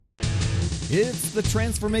It's the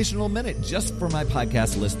Transformational Minute, just for my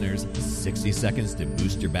podcast listeners. 60 seconds to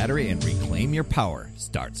boost your battery and reclaim your power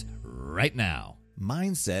starts right now.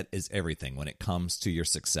 Mindset is everything when it comes to your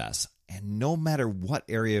success. And no matter what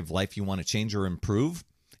area of life you want to change or improve,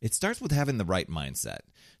 it starts with having the right mindset.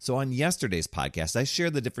 So on yesterday's podcast, I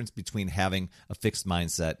shared the difference between having a fixed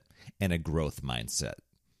mindset and a growth mindset.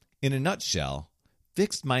 In a nutshell,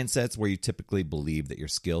 fixed mindsets where you typically believe that your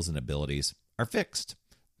skills and abilities are fixed.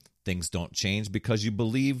 Things don't change because you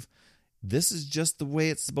believe this is just the way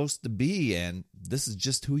it's supposed to be and this is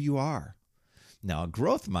just who you are. Now, a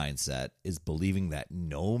growth mindset is believing that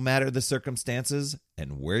no matter the circumstances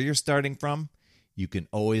and where you're starting from, you can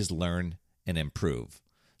always learn and improve.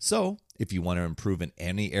 So, if you want to improve in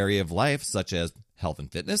any area of life, such as health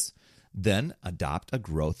and fitness, then adopt a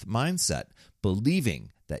growth mindset,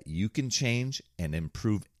 believing that you can change and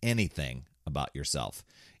improve anything about yourself.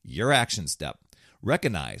 Your action step.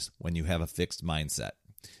 Recognize when you have a fixed mindset.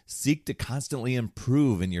 Seek to constantly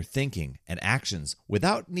improve in your thinking and actions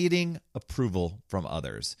without needing approval from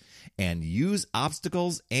others. And use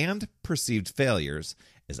obstacles and perceived failures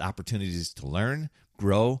as opportunities to learn,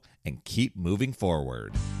 grow, and keep moving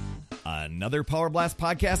forward. Another Power Blast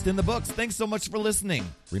podcast in the books. Thanks so much for listening.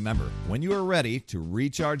 Remember, when you are ready to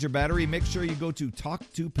recharge your battery, make sure you go to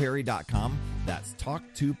talktoperry.com. That's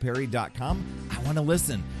talktoperry.com. I want to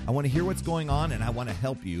listen. I want to hear what's going on, and I want to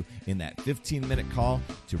help you in that 15-minute call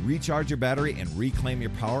to recharge your battery and reclaim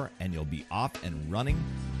your power, and you'll be off and running,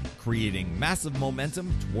 creating massive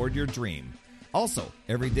momentum toward your dream. Also,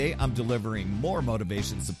 every day I'm delivering more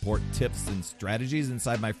motivation, support, tips, and strategies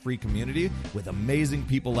inside my free community with amazing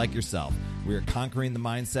people like yourself. We are conquering the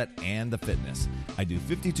mindset and the fitness. I do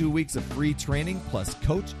 52 weeks of free training, plus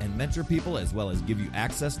coach and mentor people, as well as give you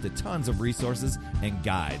access to tons of resources and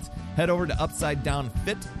guides. Head over to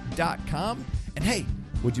UpsideDownFit.com. And hey,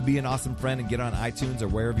 would you be an awesome friend and get on iTunes or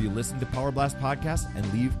wherever you listen to Power Blast podcasts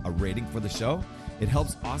and leave a rating for the show? It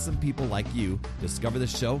helps awesome people like you discover the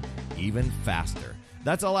show even faster.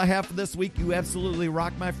 That's all I have for this week. You absolutely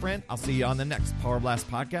rock, my friend. I'll see you on the next Power Blast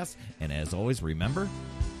podcast. And as always, remember,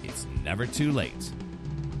 it's never too late